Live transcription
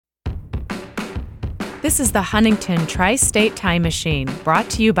This is the Huntington Tri-State Time Machine, brought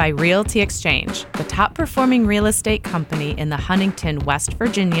to you by Realty Exchange, the top-performing real estate company in the Huntington, West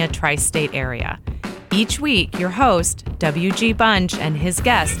Virginia tri-state area. Each week, your host, W.G. Bunch, and his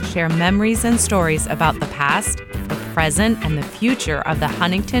guests share memories and stories about the past, the present, and the future of the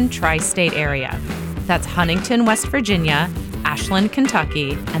Huntington tri-state area. That's Huntington, West Virginia, Ashland,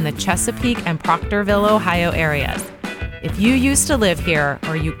 Kentucky, and the Chesapeake and Proctorville, Ohio areas. If you used to live here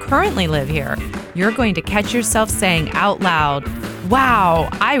or you currently live here, you're going to catch yourself saying out loud, "Wow,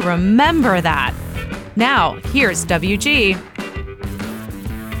 I remember that." Now, here's WG.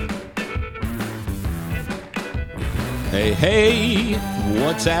 Hey,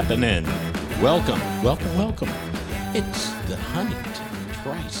 what's happening? Welcome. It's the Huntington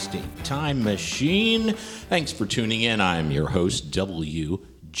Tri-State Time Machine. Thanks for tuning in. I'm your host,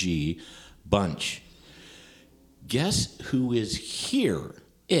 W.G. Bunch. Guess who is here?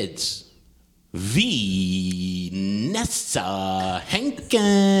 It's Vanessa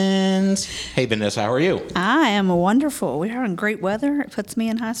Hankins. Hey, Vanessa, how are you? I am wonderful. We're having great weather. It puts me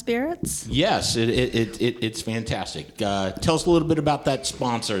in high spirits. Yes, it's fantastic. Tell us a little bit about that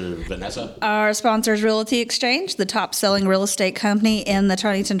sponsor, Vanessa. Our sponsor is Realty Exchange, the top-selling real estate company in the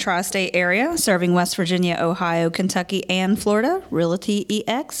Huntington Tri-State area, serving West Virginia, Ohio, Kentucky, and Florida.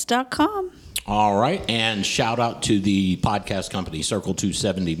 RealtyEX.com. All right, and shout out to the podcast company Circle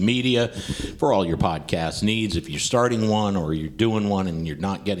 270 Media for all your podcast needs. If you're starting one or you're doing one and you're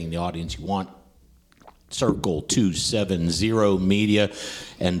not getting the audience you want, Circle 270 Media,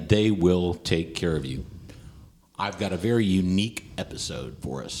 and they will take care of you. I've got a very unique episode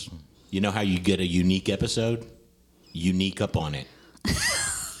for us. You know how you get a unique episode? Unique up on it.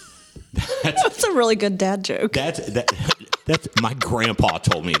 That's a really good dad joke. That's my grandpa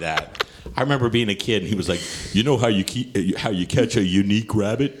told me that. I remember being a kid, and he was like, "You know how you catch a unique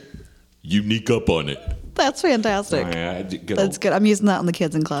rabbit? Unique up on it." That's fantastic. That's good. I'm using that on the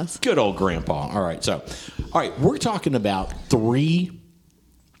kids in class. Good old grandpa. All right, we're talking about 3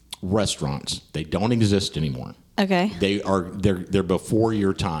 restaurants. They don't exist anymore. Okay. They're before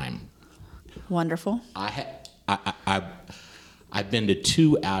your time. Wonderful. I've been to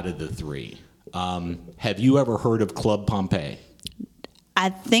 2 out of the 3. Have you ever heard of Club Pompeii? I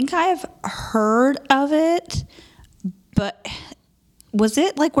think I've heard of it, but was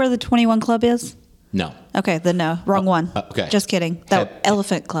it like where the 21 Club is? No. Okay, then no. Wrong one. Okay. Just kidding.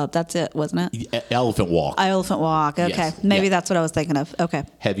 Elephant Club, that's it, wasn't it? Elephant Walk. Elephant Walk, okay. Yes. Maybe Yeah. that's what I was thinking of. Okay.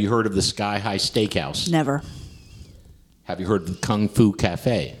 Have you heard of the Sky High Steakhouse? Never. Have you heard of the Kung Fu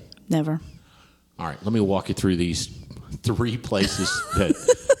Cafe? Never. All right, let me walk you through these 3 places that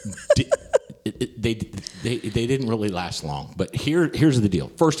they didn't really last long. But here's the deal.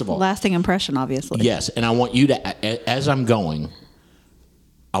 First of all, lasting impression, obviously. Yes, and I want you to, as I'm going,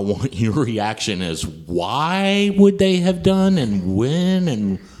 I want your reaction as why would they have done and when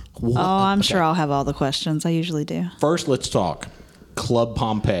and what? Oh, I'm sure I'll have all the questions. I usually do. First, let's talk Club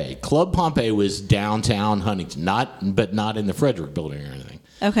Pompeii. Club Pompeii was downtown Huntington, but not in the Frederick Building or anything.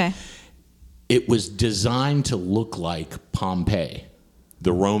 Okay. It was designed to look like Pompeii,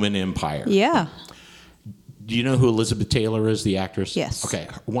 the Roman Empire. Yeah. Do you know who Elizabeth Taylor is, the actress? Yes. Okay.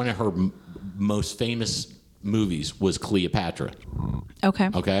 One of her most famous movies was Cleopatra.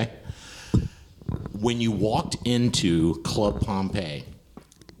 Okay. Okay? When you walked into Club Pompeii,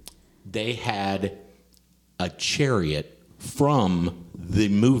 they had a chariot from the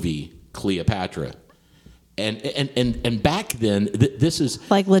movie Cleopatra. And back then, this is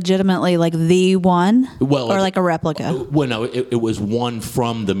like legitimately like the one, or like a replica. Well, no, it was one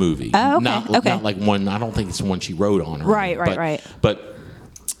from the movie. Oh, okay. Not like one. I don't think it's one she wrote on. Right. But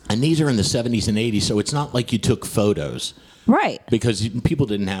and these are in the 70s and 80s, so it's not like you took photos. Right. Because people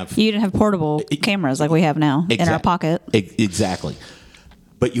didn't have. You didn't have portable cameras like we have now in our pocket. Exactly.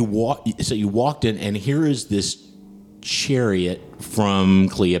 But you walked in, and here is this chariot from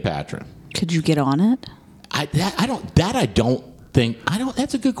Cleopatra. Could you get on it?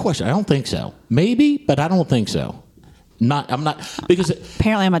 That's a good question. I don't think so. Maybe, but I don't think so. I'm not because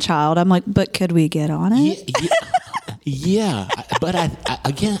apparently I'm a child. I'm like, but could we get on it? Yeah. But I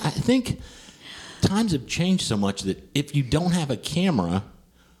think times have changed so much that if you don't have a camera,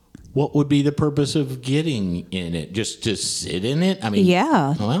 what would be the purpose of getting in it? Just to sit in it? I mean,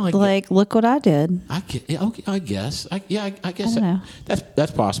 yeah. Well, look what I did. I guess. I guess I don't know.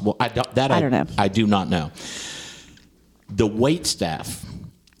 That's possible. I don't know. I do not know. The wait staff.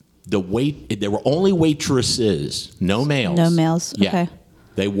 There were only waitresses, no males. No males. Yeah. Okay.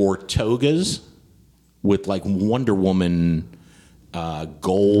 They wore togas with like Wonder Woman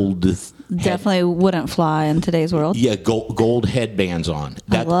gold. Definitely wouldn't fly in today's world. Yeah, gold headbands on.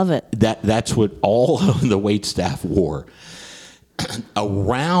 I love it. That's what all of the wait staff wore.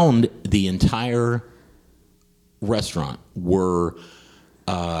 Around the entire restaurant were,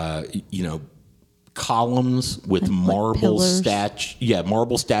 columns with marble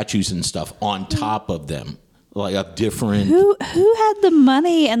statues and stuff on top of them, like of different. Who had the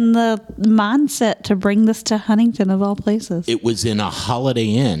money and the mindset to bring this to Huntington of all places? It was in a Holiday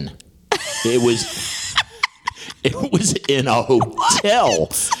Inn. It was in a hotel.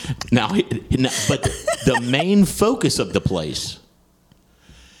 But the main focus of the place,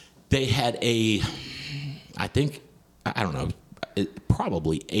 they had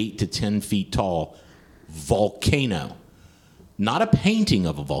probably 8 to 10 feet tall volcano. Not a painting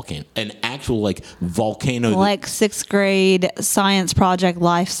of a volcano, an actual volcano. Like 6th grade science project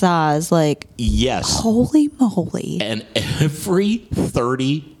life size. Yes. Holy moly. And every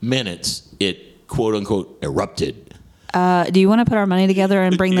 30 minutes, it quote unquote erupted. Do you want to put our money together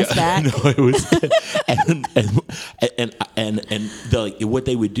and bring this back? No, it was, what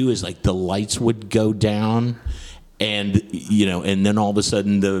they would do is the lights would go down. And then all of a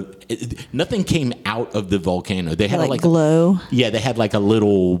sudden, nothing came out of the volcano. They had glow. Yeah, they had a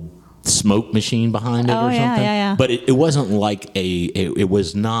little smoke machine behind it or something. Yeah. But it wasn't it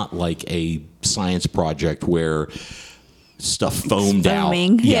was not like a science project where stuff foamed out.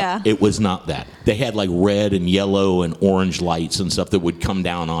 Yeah. It was not that. They had red and yellow and orange lights and stuff that would come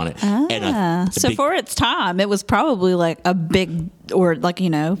down on it. So for its time, it was probably a big, or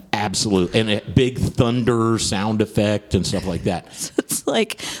absolutely, and a big thunder sound effect and stuff like that. It's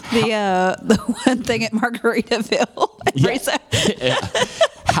like the one thing at Margaritaville.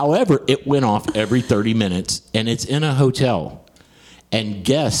 However, it went off every 30 minutes, and it's in a hotel, and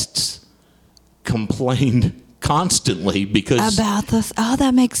guests complained constantly because about this. Oh,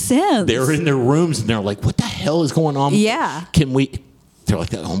 that makes sense. They're in their rooms and they're like, "What the hell is going on?" Yeah. Can we? They're like,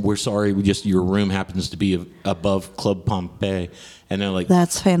 "Oh, we're sorry. Your room happens to be above Club Pompeii," and they're like,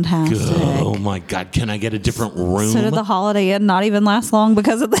 "That's fantastic." Oh my God! Can I get a different room? So did the Holiday Inn not even last long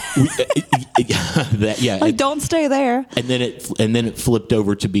because of that? Don't stay there. And then it flipped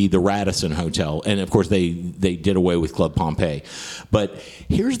over to be the Radisson Hotel, and of course they did away with Club Pompeii. But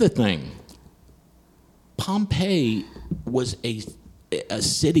here's the thing. Pompeii was a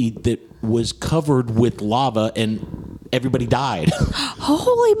city that was covered with lava and everybody died.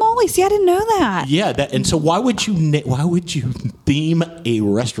 Holy moly! See, I didn't know that. Yeah, and so why would you theme a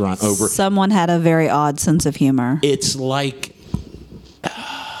restaurant over? Someone had a very odd sense of humor. It's like,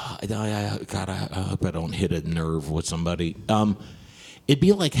 I hope I don't hit a nerve with somebody. It'd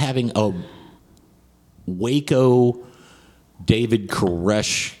be like having a Waco David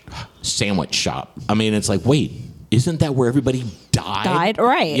Koresh sandwich shop. I mean, it's like, wait, isn't that where everybody died?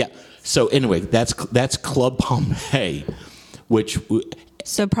 Right. Yeah. So anyway, that's Club Pompeii, which.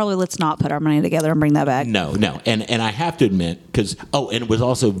 So probably let's not put our money together and bring that back. No. And I have to admit, because, and it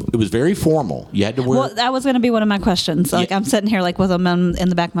was very formal. You had to wear. Well, that was going to be one of my questions. I'm sitting here with them in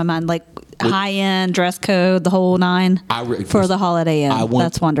the back of my mind, high-end dress code, the whole nine for the Holiday Inn.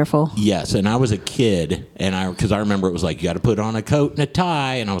 That's wonderful. Yes, and I was a kid, and because I remember it was you got to put on a coat and a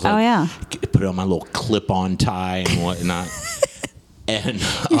tie, and I was put on my little clip-on tie and whatnot. And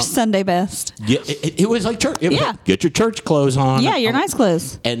your Sunday best. Yeah, it was like church. It was get your church clothes on. Yeah, your nice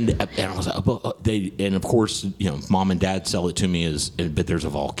clothes. And I was like, and of course, mom and dad sell it to me but there's a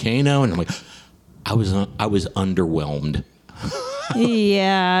volcano, and I'm like, I was underwhelmed.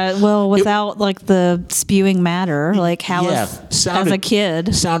 Yeah, well, without the spewing matter, as a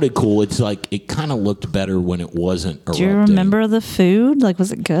kid, sounded cool. It's it kind of looked better when it wasn't erupting. Do you remember the food?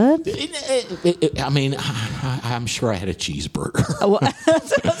 Was it good? I mean, I'm sure I had a cheeseburger. I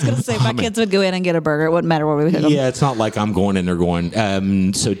was going to say my kids would go in and get a burger. It wouldn't matter what we cooked them. Yeah, it's not like I'm going in there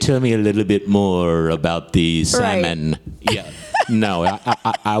going. So tell me a little bit more about the salmon. Right. Yeah. No,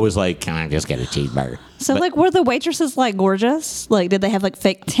 I was like, can I just get a cheeseburger? So, were the waitresses gorgeous? Did they have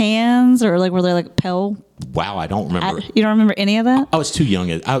fake tans, or were they pale? Wow, I don't remember. You don't remember any of that? I was too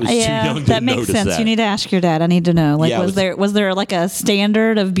young. I was too young to that makes notice sense. that. You need to ask your dad. I need to know. Was there a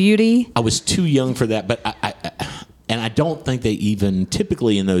standard of beauty? I was too young for that, but I don't think they even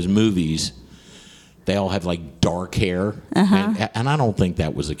typically in those movies. They all have dark hair, and I don't think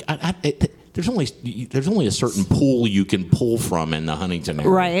that was there's only a certain pool you can pull from in the Huntington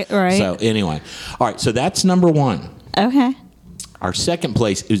area. Right. So anyway, all right. So that's number one. Okay. Our second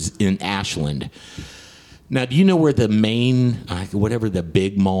place is in Ashland. Now, do you know where the main, whatever the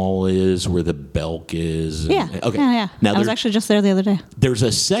big mall is, where the Belk is? Yeah. Okay. Yeah. Now, I was actually just there the other day. There's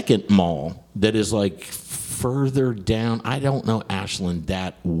a second mall that is further down. I don't know Ashland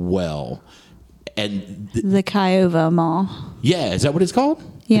that well. And The Kiowa Mall. yeah, is that what it's called?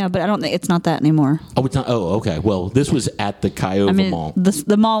 Yeah, but I don't think it's not that anymore. Oh, it's not. Oh, okay. Well, this was at the Kiowa Mall.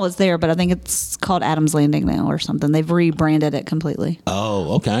 The mall is there, but I think it's called Adams Landing now or something. They've rebranded it completely.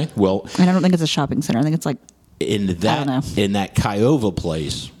 Oh, okay. Well, And I don't think it's a shopping center. I think it's like, in I don't know. that Kiowa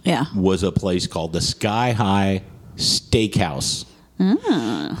place, Yeah. was a place called the Sky High Steakhouse.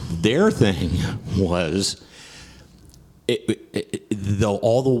 Their thing was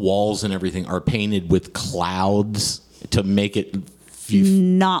all the walls and everything are painted with clouds to make it.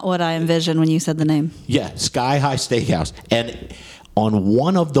 not what I envisioned when you said the name. Yeah, Sky High Steakhouse, and on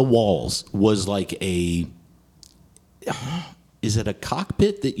one of the walls was like a. Is it a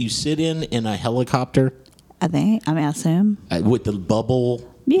cockpit that you sit in a helicopter? I assume. With the bubble.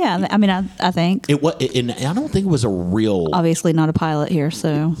 Yeah, I think. It was, and I don't think it was a real. Obviously not a pilot here,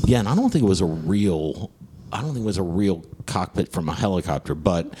 so. Yeah, and I don't think it was a real. Cockpit from a helicopter,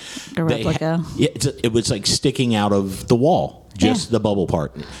 but A replica. It was like sticking out of the wall, just the bubble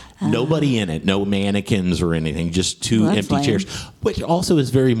part. Nobody in it, no mannequins or anything, just two empty lame. chairs, which also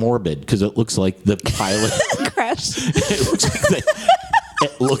is very morbid because it looks like the pilot Crashed.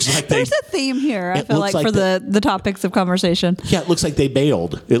 It looks like they. There's a theme here, I It feel looks like, like for the topics of conversation. Yeah, it looks like they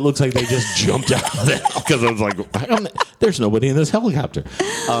bailed. It looks like they just jumped out of it because I was like, there's nobody in this helicopter.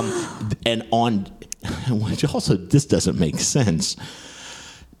 Which also, this doesn't make sense.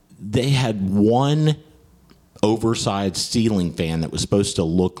 They had one oversized ceiling fan that was supposed to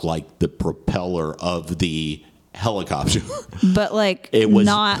look like the propeller of the helicopter. But It was-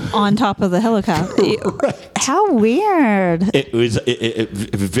 not on top of the helicopter. Correct. How weird. It was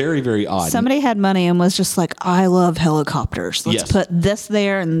very, very odd. Somebody had money and was just like, I love helicopters. Let's Yes. put this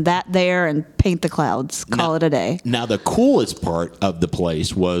there and that there and paint the clouds. Call it a day. Now, the coolest part of the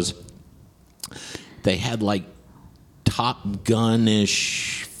place was they had like Top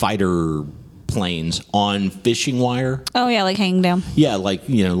Gun-ish fighter planes on fishing wire. Oh, yeah, like hanging down. Yeah, like,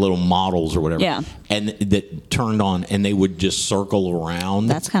 little models or whatever. Yeah. And that turned on and they would just circle around.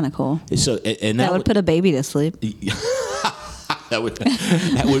 That's kind of cool. So and That would put a baby to sleep. that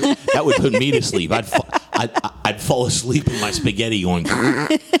would put me to sleep. I'd fall asleep in my spaghetti going.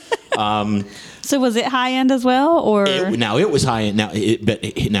 So was it high end as well, or Now it was high end.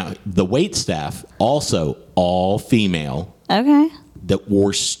 Now the wait staff also all female okay? that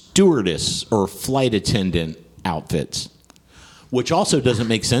wore stewardess or flight attendant outfits, which also doesn't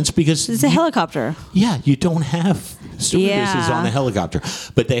make sense because It's a helicopter. yeah, you don't have stewardesses Yeah. on a helicopter,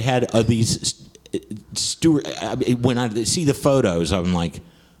 but they had these steward. When I see the photos, I'm like,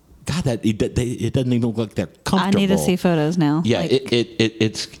 God, it doesn't even look like they're comfortable. I need to see photos now. Yeah,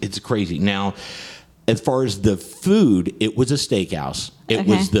 it's crazy. Now, as far as the food, it was a steakhouse. It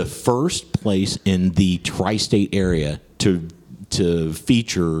Okay. was the first place in the tri-state area to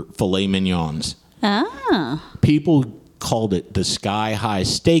feature filet mignons. Ah, People called it the Sky High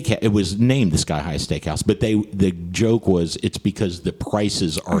Steakhouse. It was named the Sky High Steakhouse, but the joke was it's because the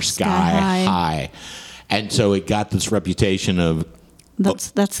prices are sky high. And so it got this reputation of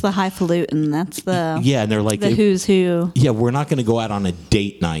that's the highfalutin. That's the yeah, and they're like the who's who. Yeah, we're not going to go out on a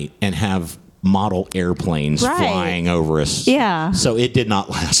date night and have model airplanes Right. flying over us. Yeah. So it did not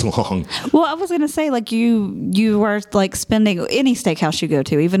last long. Well, I was gonna say, like, you were like spending any steakhouse you go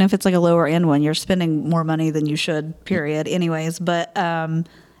to, even if it's like a lower end one, you're spending more money than you should. Period. Anyways, but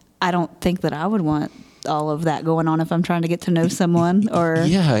I don't think that I would want all of that going on if I'm trying to get to know someone. Or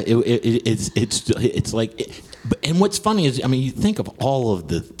Yeah, it's like. And what's funny is, I mean, you think of all of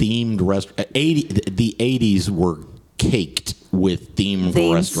the themed restaurants. The 80s were caked with themed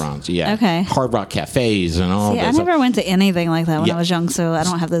Themes? restaurants. Yeah. Okay. Hard Rock cafes and all See, that I stuff. never went to anything like that when Yeah. I was young, so I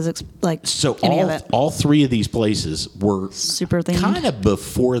don't have those So any of it. all three of these places were Super themed. kind of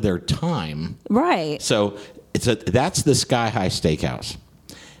before their time. Right. So that's the Sky High Steakhouse.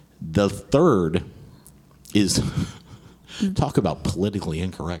 The third is talk about politically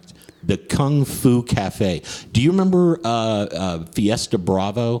incorrect. The Kung Fu Cafe. Do you remember Fiesta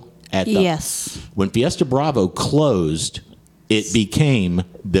Bravo? Yes. When Fiesta Bravo closed, it became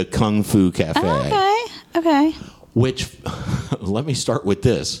the Kung Fu Cafe. Okay. Which, let me start with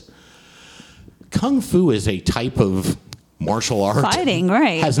this. Kung Fu is a type of martial art. Fighting,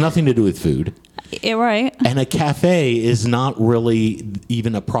 right. Has nothing to do with food. Yeah, right. And a cafe is not really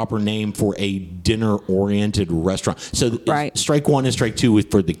even a proper name for a dinner-oriented restaurant. So Right. strike one and strike two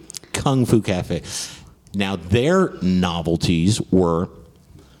for the Kung Fu Cafe. Now, their novelties were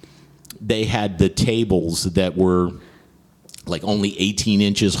they had the tables that were like only 18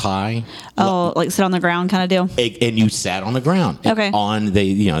 inches high. Oh, like sit on the ground kind of deal. And you sat on the ground. Okay.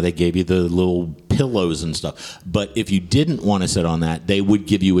 They gave you the little pillows and stuff. But if you didn't want to sit on that, they would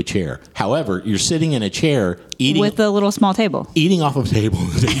give you a chair. However, you're sitting in a chair eating with a little small table, eating off of a table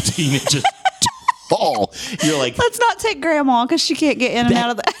that's 18 inches tall. You're like, let's not take Grandma because she can't get in and out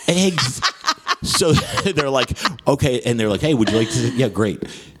of the eggs. So they're like, okay, and they're like, hey, would you like to? Yeah, great.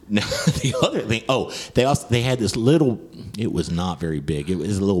 Now the other thing, they had this little. It was not very big. It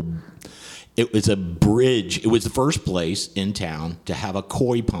was a little. It was a bridge. It was the first place in town to have a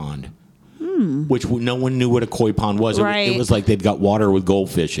koi pond, which no one knew what a koi pond was. Right. It was like they've got water with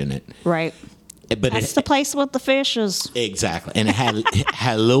goldfish in it. Right. But that's the place with the fishes. Exactly. And it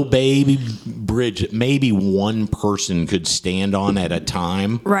had a little baby bridge that maybe one person could stand on at a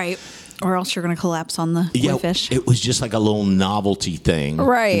time. Right. Or else you're going to collapse on the fish. It was just like a little novelty thing.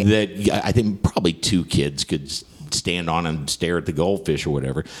 Right. That I think probably two kids could stand on and stare at the goldfish or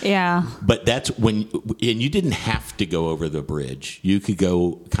whatever. Yeah. But that's when, and you didn't have to go over the bridge. You could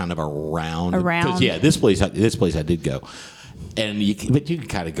go kind of around. Yeah, this place I did go. But you could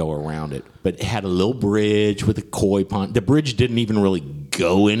kind of go around it. But it had a little bridge with a koi pond. The bridge didn't even really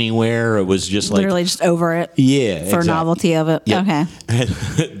go anywhere. It was just literally just over it. Yeah, for novelty of it. Yeah. Okay.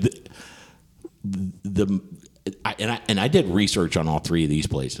 I did research on all three of these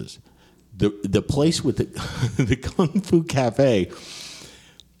places. The place with the Kung Fu Cafe,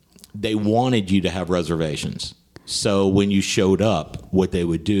 they wanted you to have reservations. So when you showed up, what they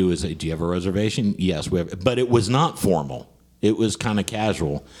would do is say, "Do you have a reservation?" Yes, we have. But it was not formal. It was kind of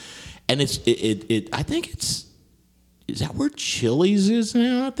casual, and I think it's. Is that where Chili's is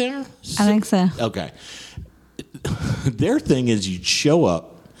now out there? I think so. Okay. Their thing is you'd show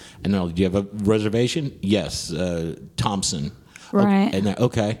up, and they're like, "Do you have a reservation?" Yes, Thompson. Right.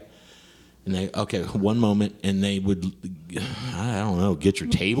 Okay. And okay, one moment, and they would, I don't know, get your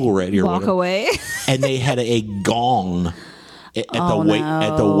table ready or walk whatever. Away. And they had a gong at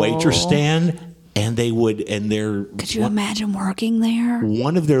the waitress stand, and they would, and their. Could you imagine working there?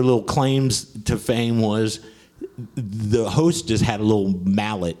 One of their little claims to fame was the hostess had a little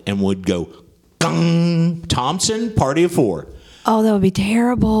mallet and would go, gong, Thompson, party of four. Oh, that would be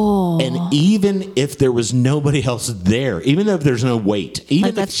terrible. And even if there was nobody else there, even if there's no wait,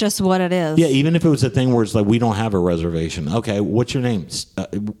 even that's just what it is. Yeah, even if it was a thing where it's like, we don't have a reservation. Okay, what's your name?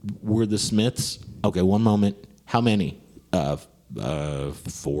 We're the Smiths. Okay, one moment. How many? 4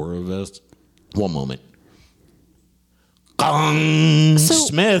 of us. One moment. Gong,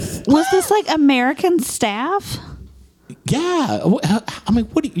 Smith. Was this like American staff? Yeah, I mean,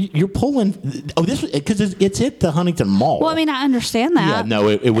 you're pulling? Oh, this because it's at the Huntington Mall. Well, I mean, I understand that. Yeah, no,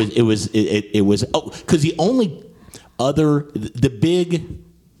 it was. Oh, because the only the big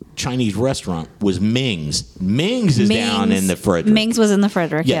Chinese restaurant was Ming's. Ming's is down in the Frederick. Ming's was in the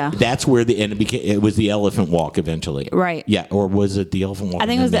Frederick. Yeah, that's where it was the Elephant Walk eventually. Right. Yeah, or was it the Elephant Walk? I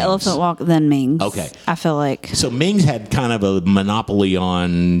think it was the Elephant Walk, then Ming's. Okay. I feel like so Ming's had kind of a monopoly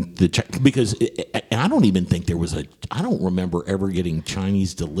on because and I don't even think there was I don't remember ever getting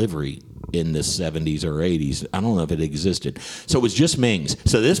Chinese delivery in the 70s or 80s. I don't know if it existed. So it was just Ming's.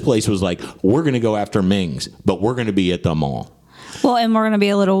 So this place was like, we're going to go after Ming's, but we're going to be at the mall. Well, and we're going to be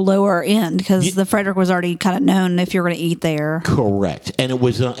a little lower end because the Frederick was already kind of known if you're going to eat there. Correct. And it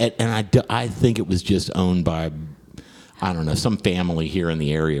was, I think it was just owned by, I don't know, some family here in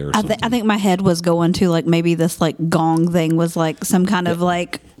the area or something. I think my head was going to like maybe this like gong thing was like some kind of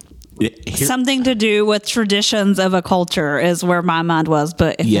like something to do with traditions of a culture is where my mind was.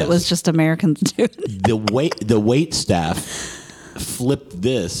 But if it was just Americans doing it. The wait staff flipped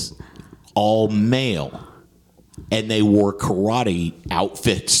this all male. And they wore karate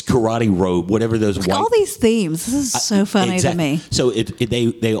outfits, karate robe, whatever those. All these themes. This is so funny to me. So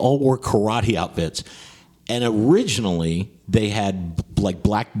they all wore karate outfits, and originally they had like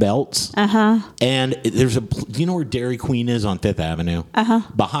black belts. And there's do you know where Dairy Queen is on 5th Avenue?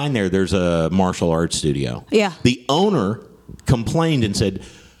 Behind there's a martial arts studio. Yeah. The owner complained and said,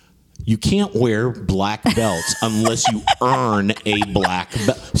 you can't wear black belts unless you earn a black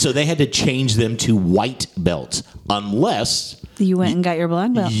belt. So they had to change them to white belts unless you went and got your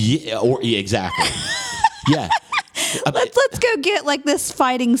black belt. Yeah, exactly. Yeah. Let's go get like this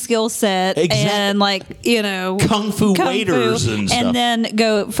fighting skill set and like, kung fu waiters and stuff. And then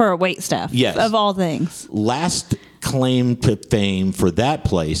go for a wait staff. Yes. Of all things. Last claim to fame for that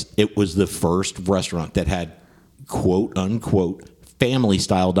place, it was the first restaurant that had quote unquote family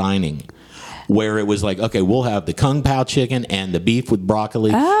style dining, where it was like, okay, we'll have the kung pao chicken and the beef with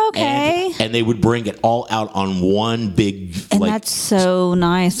broccoli. Okay. And they would bring it all out on one big. And that's so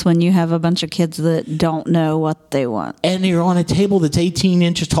nice when you have a bunch of kids that don't know what they want. And you're on a table that's 18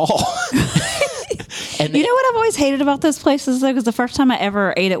 inches tall. And you know what I've always hated about those places though, because the first time I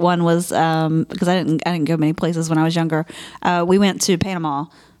ever ate at one was because I didn't go many places when I was younger. We went to Panama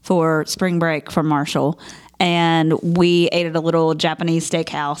for spring break from Marshall, and we ate at a little Japanese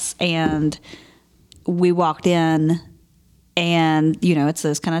steakhouse, and we walked in. And, it's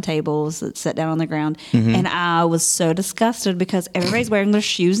those kind of tables that sit down on the ground. Mm-hmm. And I was so disgusted because everybody's wearing their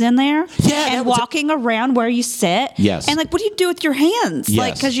shoes in there and walking around where you sit. Yes. And, what do you do with your hands?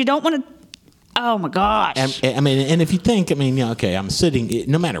 Yes. Because you don't want to. Oh, my gosh. And if you think, okay, I'm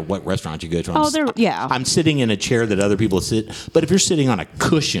sitting, no matter what restaurant you go to, I'm sitting in a chair that other people sit. But if you're sitting on a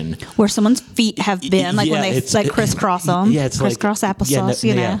cushion. Where someone's feet have been, when they crisscross them. Yeah, it's crisscross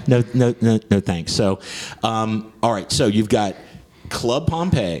applesauce, No, thanks. So, all right, so you've got Club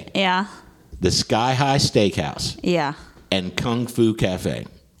Pompeii. Yeah. The Sky High Steakhouse. Yeah. And Kung Fu Cafe.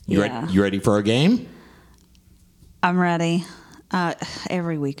 You ready for a game? I'm ready.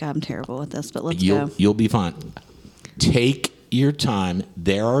 Every week I'm terrible at this, but let's go. You'll be fine. Take your time.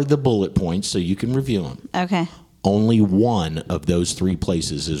 There are the bullet points so you can review them. Okay. Only one of those 3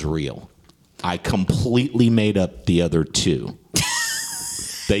 places is real. I completely made up the other 2.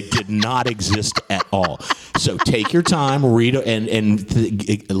 They did not exist at all. So take your time, read,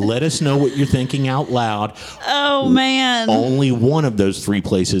 and let us know what you're thinking out loud. Oh, man. Only one of those 3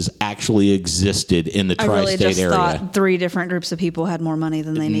 places actually existed in the tri-state area. I really just thought 3 different groups of people had more money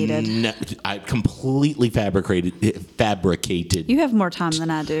than they needed. No, I completely fabricated. You have more time than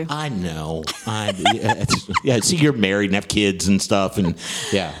I do. I know. See, you're married and have kids and stuff, and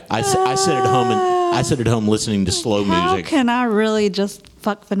I sit at home listening to slow music. How can I really just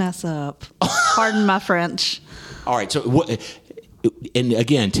fuck Vanessa up? Pardon my French. All right, so what? And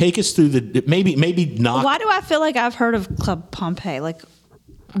again, take us through the maybe not. Why do I feel like I've heard of Club Pompeii?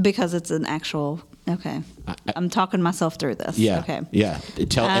 Because it's an actual. Okay, I'm talking myself through this. Yeah. Okay. Yeah.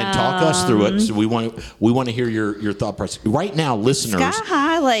 Talk us through it. So we want to hear your thought process right now, listeners. Sky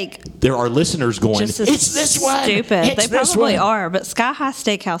High, there are listeners going. It's this one. Stupid. They probably are, but Sky High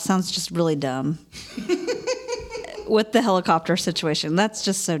Steakhouse sounds just really dumb. With the helicopter situation, that's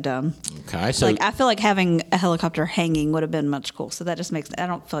just so dumb. Okay, so I feel like having a helicopter hanging would have been much cool. So that just makes. I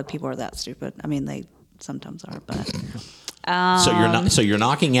don't feel like people are that stupid. I mean, they sometimes are, but. So you're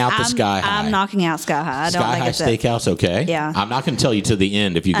knocking out the Sky High. I'm knocking out Sky High. I don't Sky High Steakhouse, okay? Yeah. I'm not going to tell you to the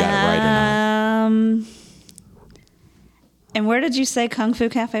end if you got it right or not. And where did you say Kung Fu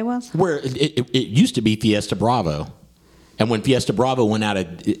Cafe was? Where it used to be Fiesta Bravo. And when Fiesta Bravo went out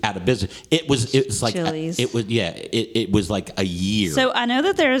of business, it was like Chili's. It was like a year. So I know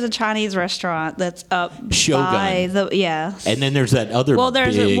that there is a Chinese restaurant that's up Shogun. by And then there's that other. Well,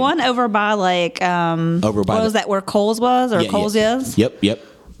 there's one over by over by was that where Kohl's was or Kohl's is? Yep. I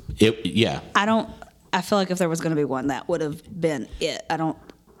feel like if there was going to be one, that would have been it. I don't.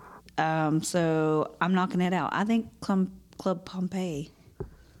 So I'm knocking it out. I think Club Pompeii.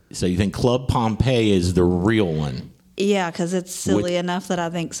 So you think Club Pompeii is the real one? Yeah, because it's silly enough that I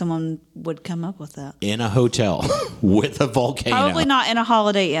think someone would come up with that. In a hotel with a volcano. Probably not in a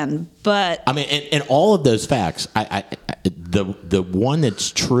Holiday Inn, but... I mean, and all of those facts, the one that's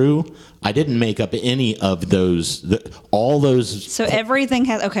true, I didn't make up any of those, all those... So everything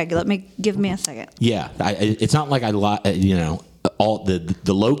has... Okay, give me a second. Yeah, it's not like all the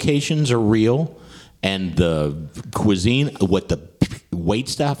locations are real, and the cuisine, what the wait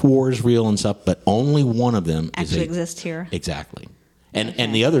staff war is real and stuff, but only one of them actually exists here. Exactly.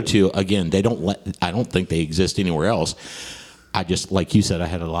 And the other 2, again, I don't think they exist anywhere else. I just, like you said, I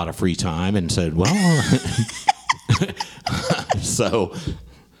had a lot of free time and said, well, so.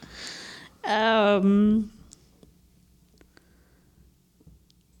 Oh,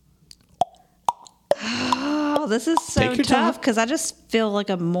 this is so tough because I just feel like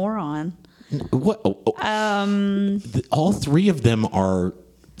a moron. What? All 3 of them are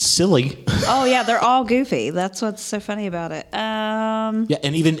silly. Oh yeah, they're all goofy. That's what's so funny about it. Yeah,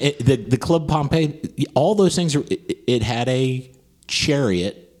 and even the Club Pompeii, all those things it had a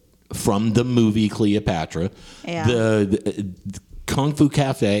chariot from the movie Cleopatra. Yeah. The Kung Fu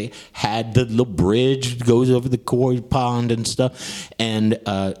Cafe had the little bridge that goes over the koi pond and stuff, and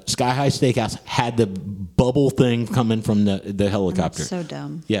Sky High Steakhouse had the bubble thing coming from the helicopter. That's so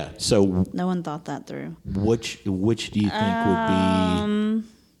dumb. Yeah, so no one thought that through. Which do you think would be?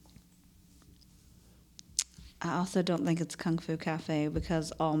 I also don't think it's Kung Fu Cafe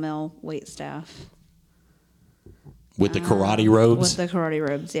because all male wait staff. With the karate robes? With the karate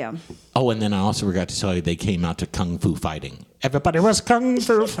robes, yeah. Oh, and then I also forgot to tell you they came out to Kung Fu fighting. Everybody was Kung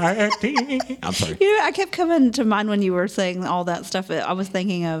Fu fighting. I'm sorry. I kept coming to mind when you were saying all that stuff. I was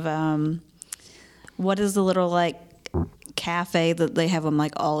thinking of what is the little cafe that they have them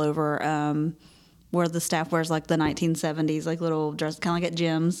all over where the staff wears like the 1970s, like little dress, kind of like at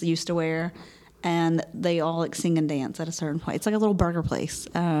gyms used to wear. And they all like sing and dance at a certain point. It's like a little burger place.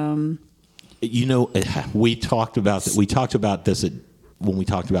 You know, we talked about this when we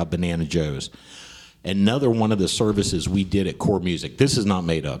talked about Banana Joe's. Another one of the services we did at Core Music, this is not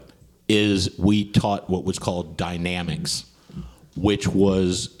made up, is we taught what was called dynamics, which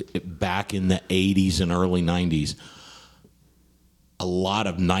was back in the 80s and early 90s. A lot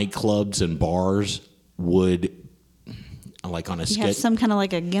of nightclubs and bars would, like on a sketch. Have some kind of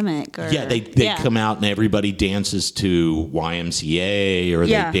like a gimmick. Or, yeah, they come out and everybody dances to YMCA or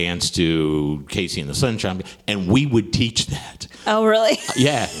they dance to Casey and the Sunshine, and we would teach that. Oh, really?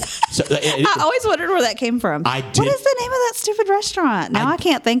 Yeah. So, I always wondered where that came from. What is the name of that stupid restaurant? Now I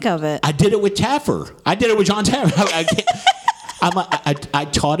can't think of it. I did it with Taffer. I did it with John Taffer. I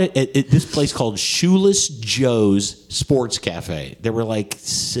taught it at this place called Shoeless Joe's Sports Cafe. There were like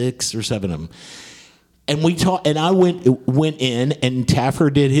 6 or 7 of them. And we taught, and I went in, and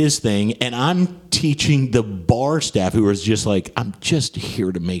Taffer did his thing, and I'm teaching the bar staff who was just like, I'm just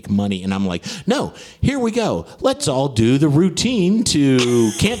here to make money. And I'm like, no, here we go. Let's all do the routine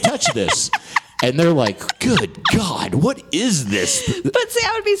to Can't Touch This. And they're like, good God, what is this? But see,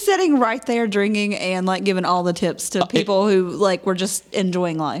 I would be sitting right there drinking and like giving all the tips to people who like were just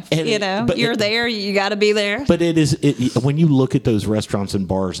enjoying life. You know, you're there, you got to be there. But when you look at those restaurants and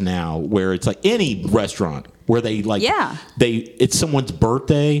bars now, where it's like any restaurant where they like, it's someone's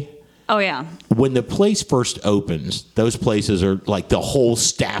birthday. Oh, yeah. When the place first opens, those places are like the whole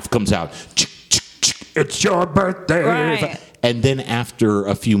staff comes out. It's your birthday. Right. And then after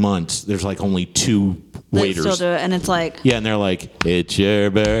a few months, there's like only 2 waiters. They still do it, and it's like... Yeah, and they're like, it's your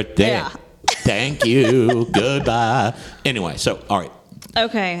birthday. Yeah. Thank you. Goodbye. Anyway, so, all right.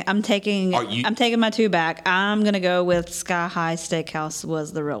 Okay, I'm taking my 2 back. I'm going to go with Sky High Steakhouse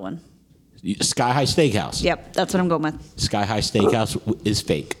was the real one. Sky High Steakhouse. Yep, that's what I'm going with. Sky High Steakhouse is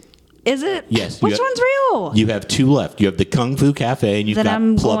fake. Is it? Yes. Which one's real? You have 2 left. You have the Kung Fu Cafe, and you've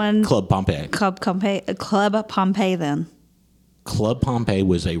got Club Pompeii. Club Pompeii, then. Club Pompeii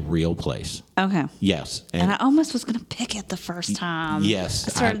was a real place. Okay. Yes. And I almost was going to pick it the first time. Yes.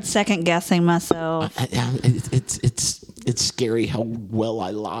 I started second guessing myself. It's scary how well I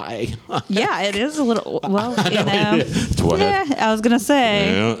lie. Yeah, it is a little. Well, you know. Yeah, I was going to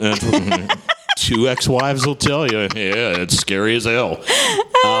say. Yeah, 2 ex-wives will tell you. Yeah, it's scary as hell.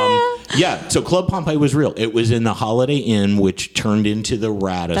 Yeah, so Club Pompeii was real. It was in the Holiday Inn, which turned into the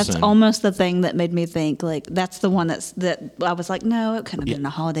Radisson. That's almost the thing that made me think, like, that's the one that I was like, no, it couldn't have been the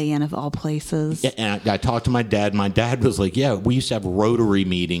Holiday Inn of all places. Yeah, and I talked to my dad. My dad was like, yeah, we used to have Rotary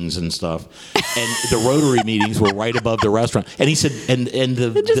meetings and stuff. And the Rotary meetings were right above the restaurant. And he said,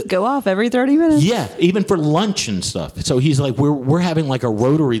 They just go off every 30 minutes. Yeah, even for lunch and stuff. So he's like, we're having like a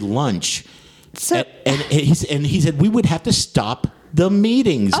Rotary lunch. So, and he said we would have to stop the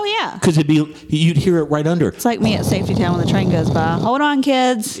meetings. Oh, yeah. Because you'd hear it right under. It's like me at Safety Town when the train goes by. Hold on,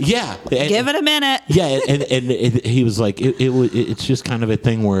 kids. Yeah. Give it a minute. Yeah, and he was like, it's just kind of a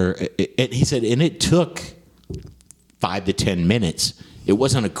thing where, and he said, and it took 5 to 10 minutes. It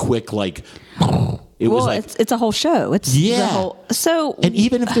wasn't a quick, like, it's a whole show. It's so. And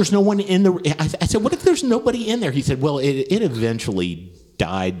even if there's no one in the, I said, what if there's nobody in there? He said, well, it eventually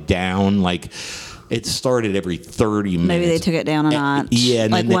died down, like, it started every 30 minutes. Maybe they took it down a notch. Yeah.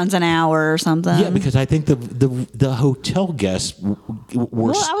 Like once an hour or something. Yeah, because I think the hotel guests were...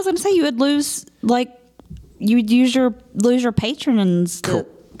 Well, I was going to say you would lose, like, you would lose your patrons. Correct.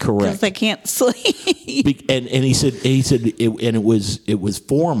 Because they can't sleep. And he said it was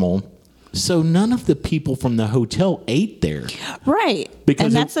formal. So none of the people from the hotel ate there. Right.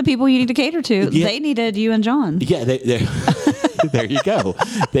 And that's the people you need to cater to. Yeah. They needed you and John. Yeah, there you go.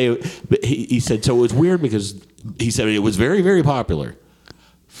 He said, so it was weird because he said it was very, very popular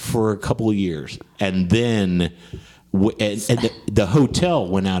for a couple of years. And then the hotel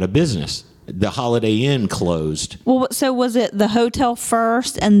went out of business. The Holiday Inn closed. Well, so was it the hotel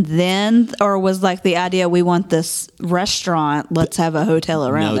first and then, or was like the idea we want this restaurant, let's have a hotel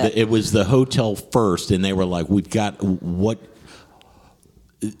around it? No, it was the hotel first, and they were like, we've got what...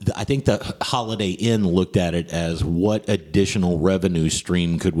 I think the Holiday Inn looked at it as what additional revenue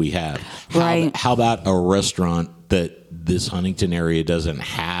stream could we have? Right. How about a restaurant that this Huntington area doesn't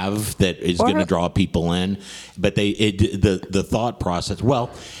have that is going to draw people in? But the thought process,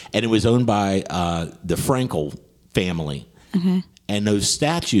 and it was owned by the Frankel family. Mm-hmm. And those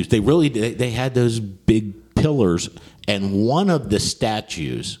statues, they had those big pillars, and one of the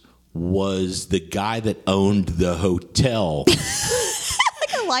statues was the guy that owned the hotel.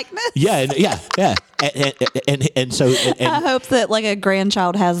 likeness. And so I hope that like a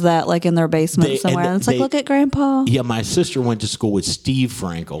grandchild has that like in their basement somewhere. And it's like, look at Grandpa. Yeah, my sister went to school with Steve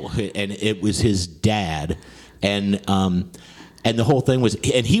Frankel, and it was his dad, and the whole thing was,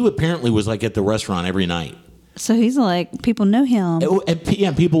 and he apparently was like at the restaurant every night. So he's like, people know him.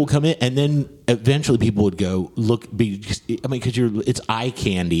 And people would come in, and then eventually people would go because it's eye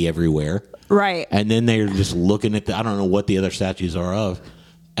candy everywhere, right? And then they're just looking at I don't know what the other statues are of,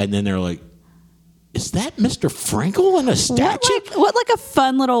 and then they're like, is that Mr. Frankel in a statue? What like a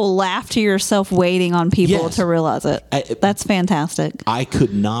fun little laugh to yourself waiting on people to realize it. That's fantastic. I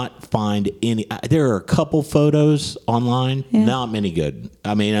could not find any. There are a couple photos online, not many good.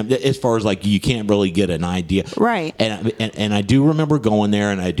 I mean, as far as like you can't really get an idea. Right. And I do remember going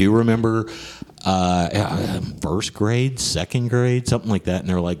there, and I do remember first grade, second grade, something like that. And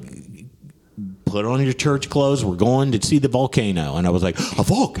they're like, put on your church clothes. We're going to see the volcano. And I was like, a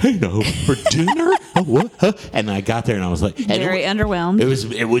volcano for dinner? What? Huh? And I got there and I was like, very underwhelmed.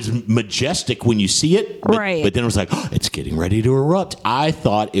 It was majestic when you see it. Right. But then it was like, it's getting ready to erupt. I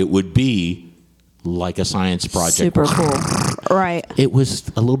thought it would be like a science project. Super cool. Right. It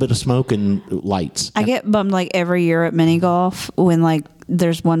was a little bit of smoke and lights. I get bummed like every year at mini golf when like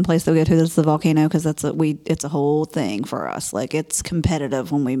there's one place that we go to that's the volcano because it's a whole thing for us. Like it's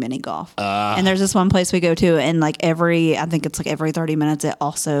competitive when we mini golf. And there's this one place we go to and like I think it's like every 30 minutes it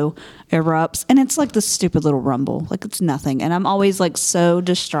also erupts and it's like this stupid little rumble. Like it's nothing. And I'm always like so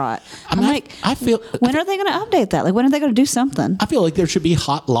distraught. I feel when are they going to update that? Like when are they going to do something? I feel like there should be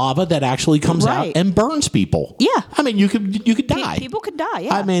hot lava that actually comes out and burns people. Yeah. I mean, you could die. People could die.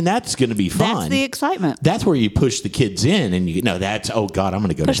 Yeah. I mean, that's going to be fun. That's the excitement. That's where you push the kids in and oh God, I'm going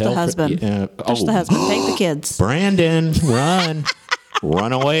to go push to hell. Push the husband. Take the kids. Brandon, run.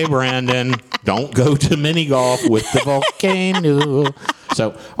 Run away, Brandon. Don't go to mini golf with the volcano.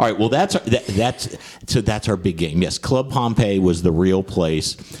 So, all right. Well, that's our big game. Yes, Club Pompeii was the real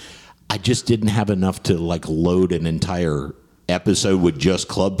place. I just didn't have enough to like load an entire episode with just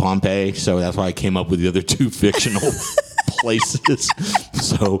Club Pompeii. So that's why I came up with the other two fictional places.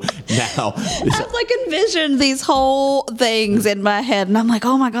 So now I've like envisioned these whole things in my head, and I'm like,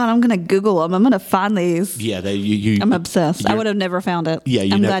 oh my God, I'm gonna Google them. I'm gonna find these. Yeah, I'm obsessed. I would have never found it. Yeah,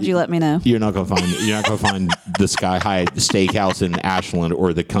 I'm glad you let me know. You're not gonna find the Sky High Steakhouse in Ashland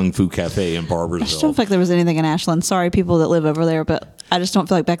or the Kung Fu Cafe in Barbersville. I just don't feel like there was anything in Ashland. Sorry, people that live over there, but I just don't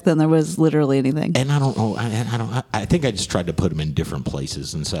feel like back then there was literally anything. And I don't know. I think I just tried to put them in different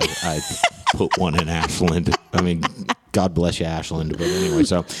places, and so I put one in Ashland. I mean, God bless you, Ashland. But anyway,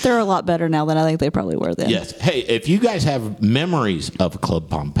 so they're a lot better now than I think they probably were then. Yes. Hey, if you guys have memories of Club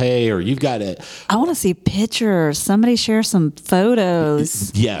Pompeii, or you've got it, I want to see pictures. Somebody share some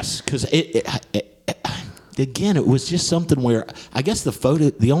photos. Yes, because again, it was just something where I guess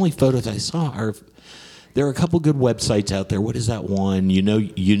the only photos I saw are. There are a couple good websites out there. What is that one? You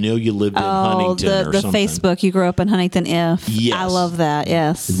lived in Huntington or the something. Facebook. You grew up in Huntington. Yes. I love that.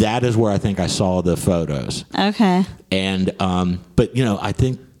 Yes. That is where I think I saw the photos. Okay. And but I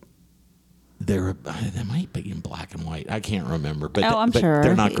think they might be in black and white. I can't remember. But I'm sure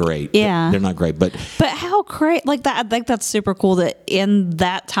they're not great. Yeah, they're not great. But how great like that? I think that's super cool. That in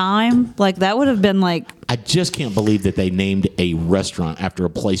that time, like that would have been like. I just can't believe that they named a restaurant after a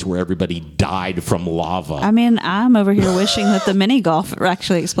place where everybody died from lava. I mean, I'm over here wishing that the mini golf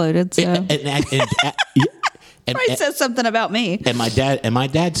actually exploded. So. And Probably says something about me. And my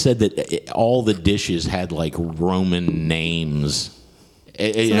dad said that all the dishes had like Roman names.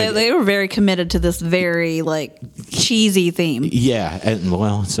 So they were very committed to this very like cheesy theme. Yeah,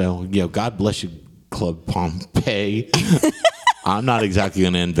 and so God bless you, Club Pompeii. I'm not exactly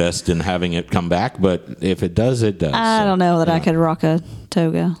going to invest in having it come back, but if it does, it does. I don't know that I could rock a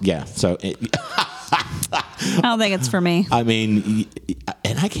toga. Yeah, so I don't think it's for me. I mean,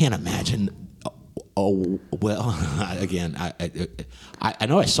 and I can't imagine. Oh well, again, I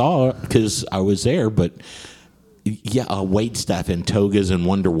know I saw it because I was there, but. Yeah, wait staff and togas and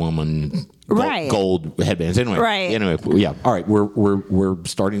Wonder Woman gold headbands. Anyway, yeah. All right, we're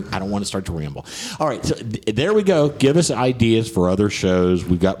starting. I don't want to start to ramble. All right, so there we go. Give us ideas for other shows.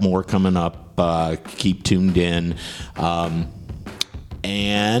 We've got more coming up. Keep tuned in. And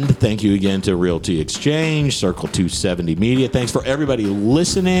thank you again to Realty Exchange, Circle 270 Media. Thanks for everybody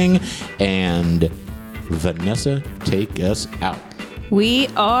listening. And Vanessa, take us out. We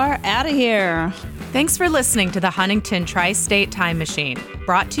are out of here. Thanks for listening to the Huntington Tri-State Time Machine,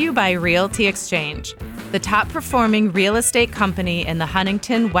 brought to you by Realty Exchange, the top performing real estate company in the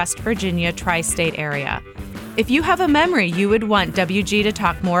Huntington, West Virginia tri-state area. If you have a memory you would want WG to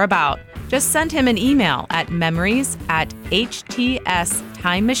talk more about, just send him an email at memories@htstimes.com.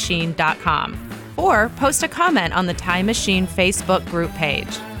 timemachine.com or post a comment on the Time Machine Facebook group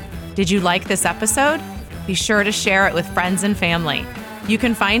page. Did you like this episode? Be sure to share it with friends and family. You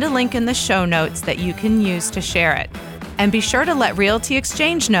can find a link in the show notes that you can use to share it. And be sure to let Realty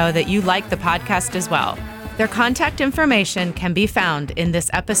Exchange know that you like the podcast as well. Their contact information can be found in this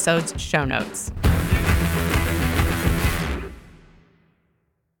episode's show notes.